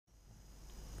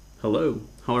Hello,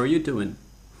 how are you doing?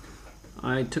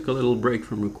 I took a little break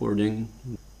from recording,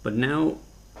 but now,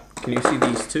 can you see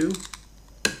these two?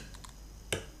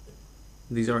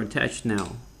 These are attached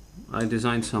now. I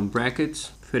designed some brackets,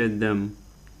 fitted them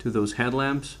to those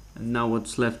headlamps, and now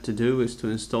what's left to do is to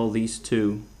install these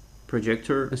two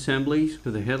projector assemblies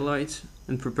for the headlights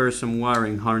and prepare some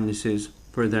wiring harnesses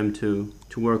for them to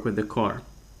work with the car.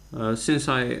 Since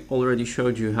I already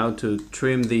showed you how to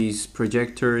trim these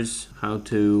projectors, how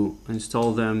to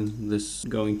install them, this is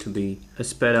going to be a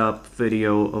sped up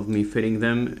video of me fitting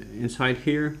them inside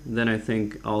here. Then I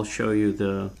think I'll show you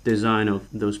the design of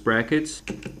those brackets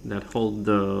that hold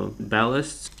the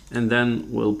ballasts, and then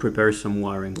we'll prepare some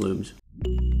wiring looms.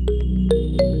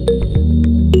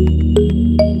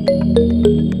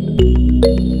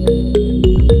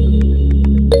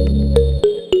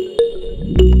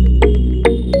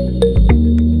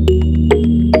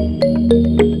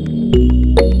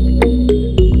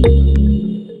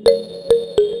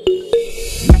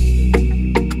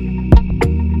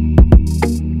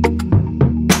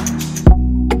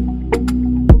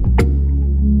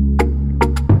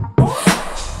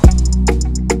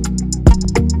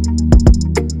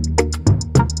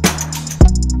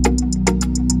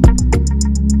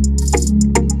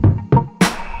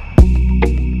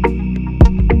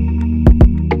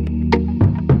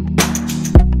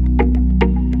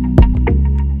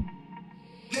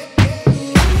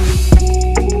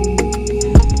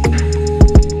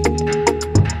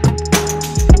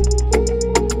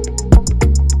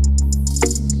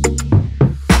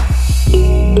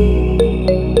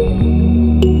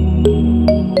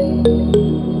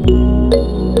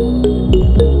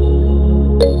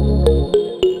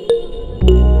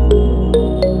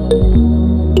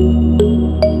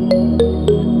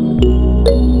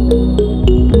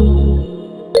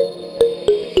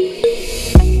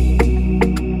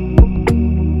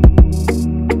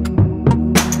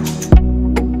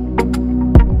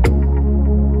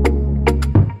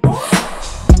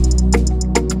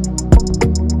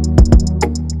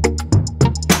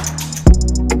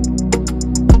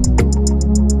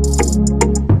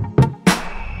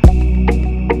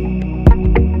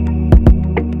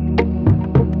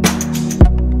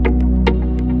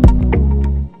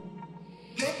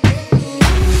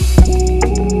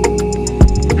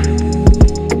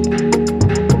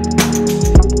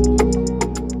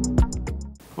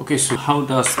 Okay, so how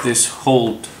does this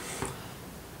hold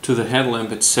to the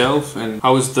headlamp itself, and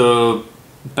how is the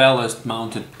ballast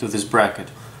mounted to this bracket?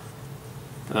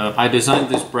 I designed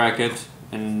this bracket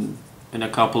in a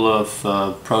couple of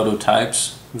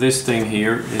prototypes. This thing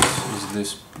here is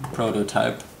this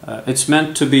prototype. It's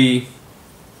meant to be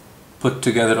put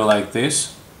together like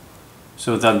this,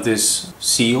 so that this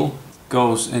seal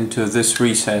goes into this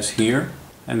recess here,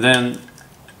 and then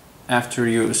after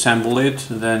you assemble it,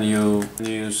 then you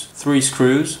use 3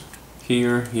 screws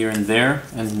here, here and there,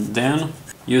 and then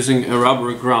using a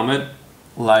rubber grommet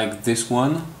like this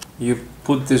one, you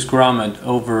put this grommet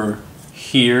over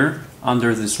here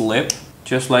under this lip,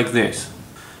 just like this.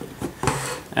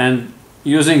 And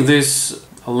using this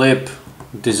lip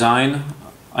design,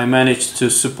 I managed to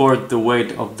support the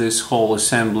weight of this whole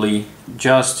assembly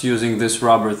just using this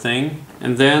rubber thing.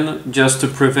 And then, just to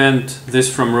prevent this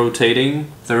from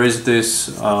rotating, there is this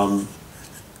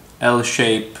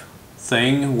L-shape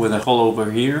thing with a hole over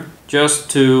here, just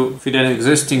to fit an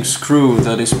existing screw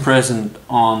that is present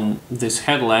on this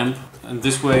headlamp, and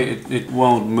this way it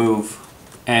won't move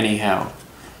anyhow.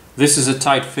 This is a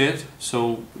tight fit,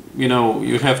 so you know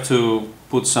you have to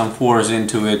put some force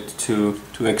into it to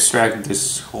extract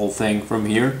this whole thing from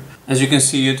here. As you can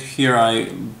see it here,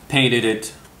 I painted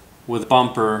it with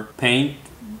bumper paint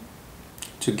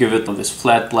to give it this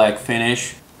flat black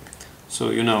finish, so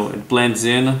you know it blends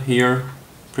in here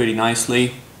pretty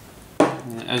nicely.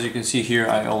 As you can see here,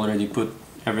 I already put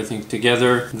everything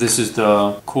together. This is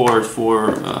the cord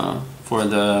for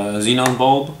the xenon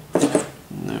bulb.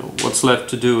 Now, what's left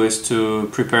to do is to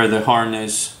prepare the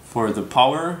harness for the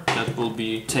power that will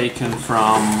be taken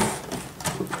from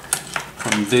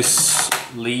this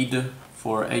lead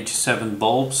for H7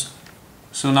 bulbs.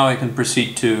 So now I can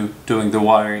proceed to doing the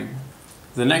wiring.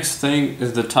 The next thing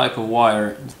is the type of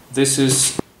wire. This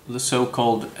is the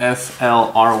so-called FLRY-B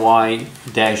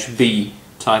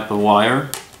type of wire,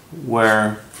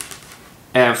 where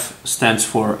F stands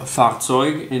for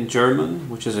Fahrzeug in German,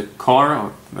 which is a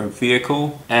car or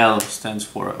vehicle. L stands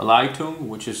for Leitung,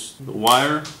 which is the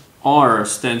wire. R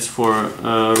stands for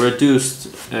reduced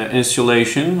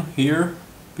insulation here,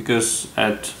 because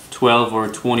at 12 or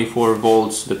 24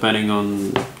 volts, depending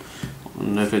on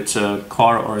if it's a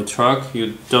car or a truck,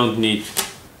 you don't need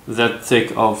that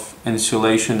thick of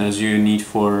insulation as you need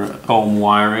for home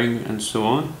wiring and so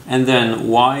on. And then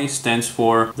Y stands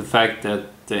for the fact that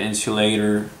the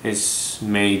insulator is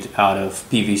made out of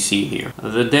PVC here.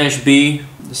 The dash B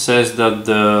says that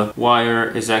the wire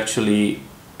is actually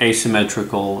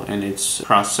asymmetrical in its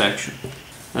cross section.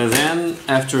 And then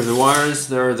after the wires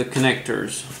there are the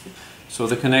connectors. So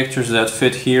the connectors that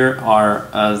fit here are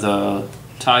the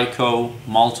Tyco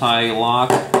multi-lock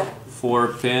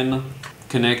 4-pin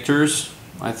connectors.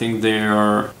 I think they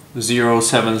are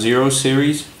 070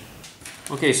 series.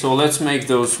 Okay, so let's make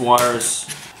those wires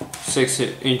 6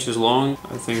 inches long.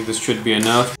 I think this should be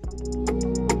enough.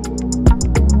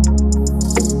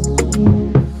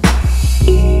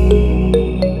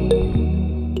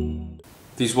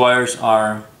 These wires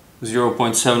are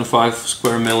 0.75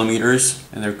 square millimeters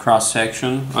in their cross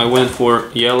section. I went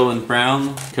for yellow and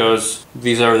brown because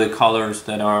these are the colors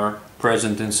that are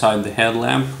present inside the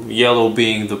headlamp. Yellow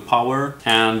being the power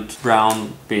and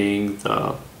brown being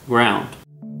the ground.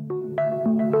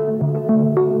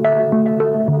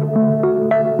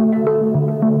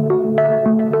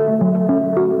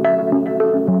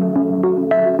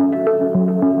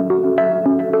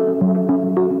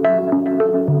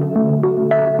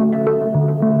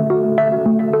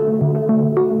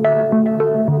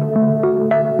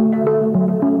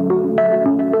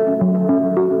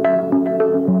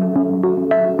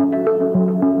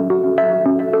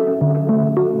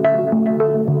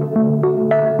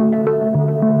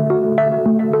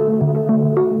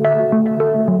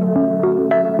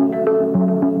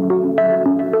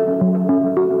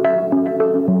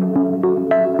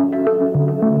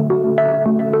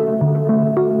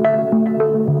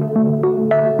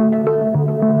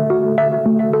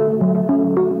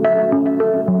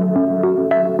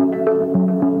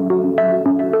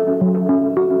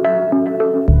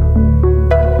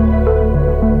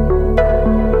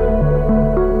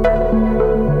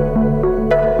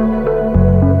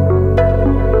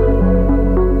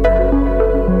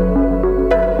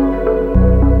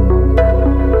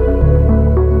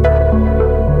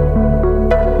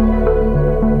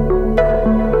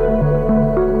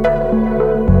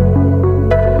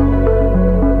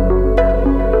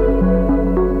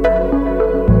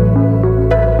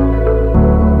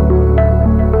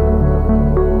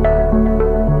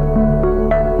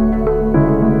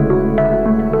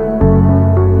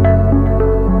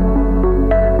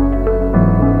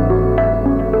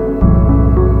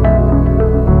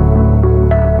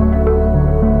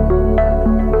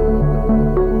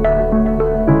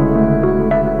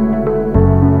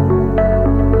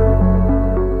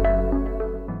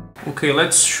 Okay,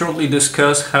 let's shortly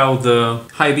discuss how the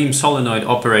high beam solenoid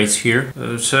operates here.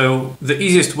 So the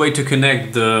easiest way to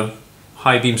connect the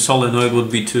high beam solenoid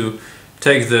would be to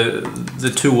take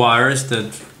the two wires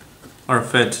that are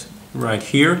fed right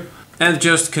here and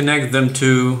just connect them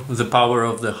to the power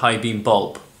of the high beam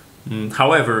bulb.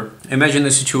 However, imagine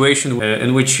a situation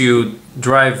in which you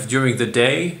drive during the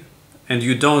day and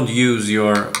you don't use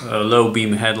your low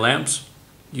beam headlamps.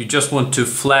 You just want to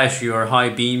flash your high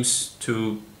beams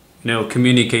to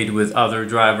communicate with other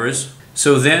drivers.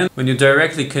 So then when you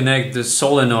directly connect the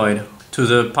solenoid to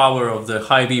the power of the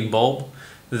high beam bulb,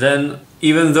 then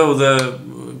even though the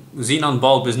xenon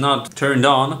bulb is not turned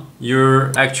on,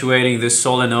 you're actuating this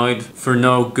solenoid for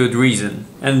no good reason.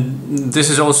 And this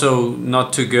is also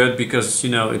not too good because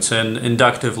it's an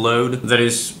inductive load that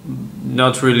is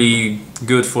not really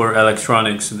good for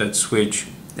electronics that switch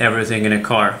everything in a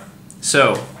car.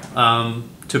 So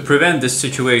to prevent this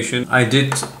situation, I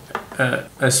did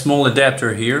a small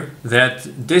adapter here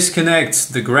that disconnects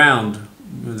the ground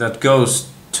that goes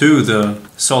to the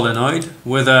solenoid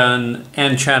with an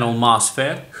N-channel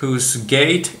MOSFET whose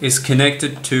gate is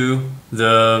connected to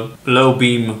the low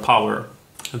beam power.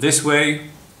 This way,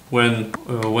 when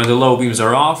the low beams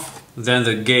are off, then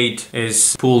the gate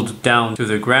is pulled down to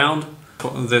the ground.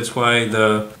 That's why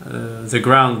the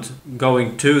ground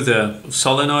going to the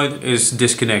solenoid is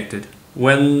disconnected.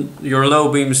 When your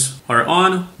low beams are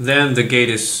on, then the gate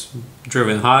is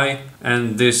driven high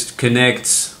and this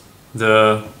connects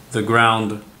the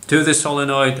ground to the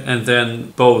solenoid, and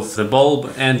then both the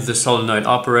bulb and the solenoid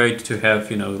operate to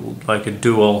have like a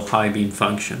dual high beam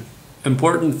function.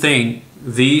 Important thing,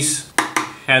 these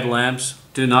headlamps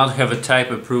do not have a type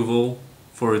approval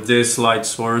for this light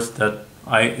source that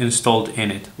I installed in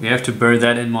it. We have to bear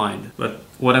that in mind. But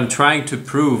what I'm trying to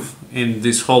prove in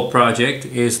this whole project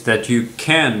is that you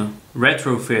can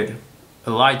retrofit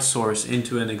a light source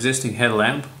into an existing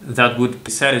headlamp that would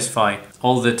satisfy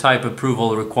all the type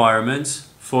approval requirements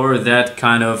for that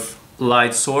kind of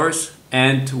light source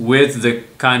and with the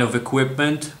kind of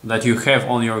equipment that you have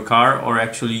on your car, or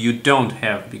actually you don't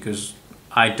have, because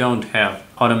I don't have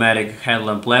automatic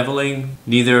headlamp leveling,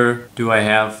 neither do I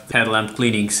have headlamp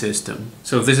cleaning system.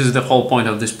 So this is the whole point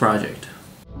of this project.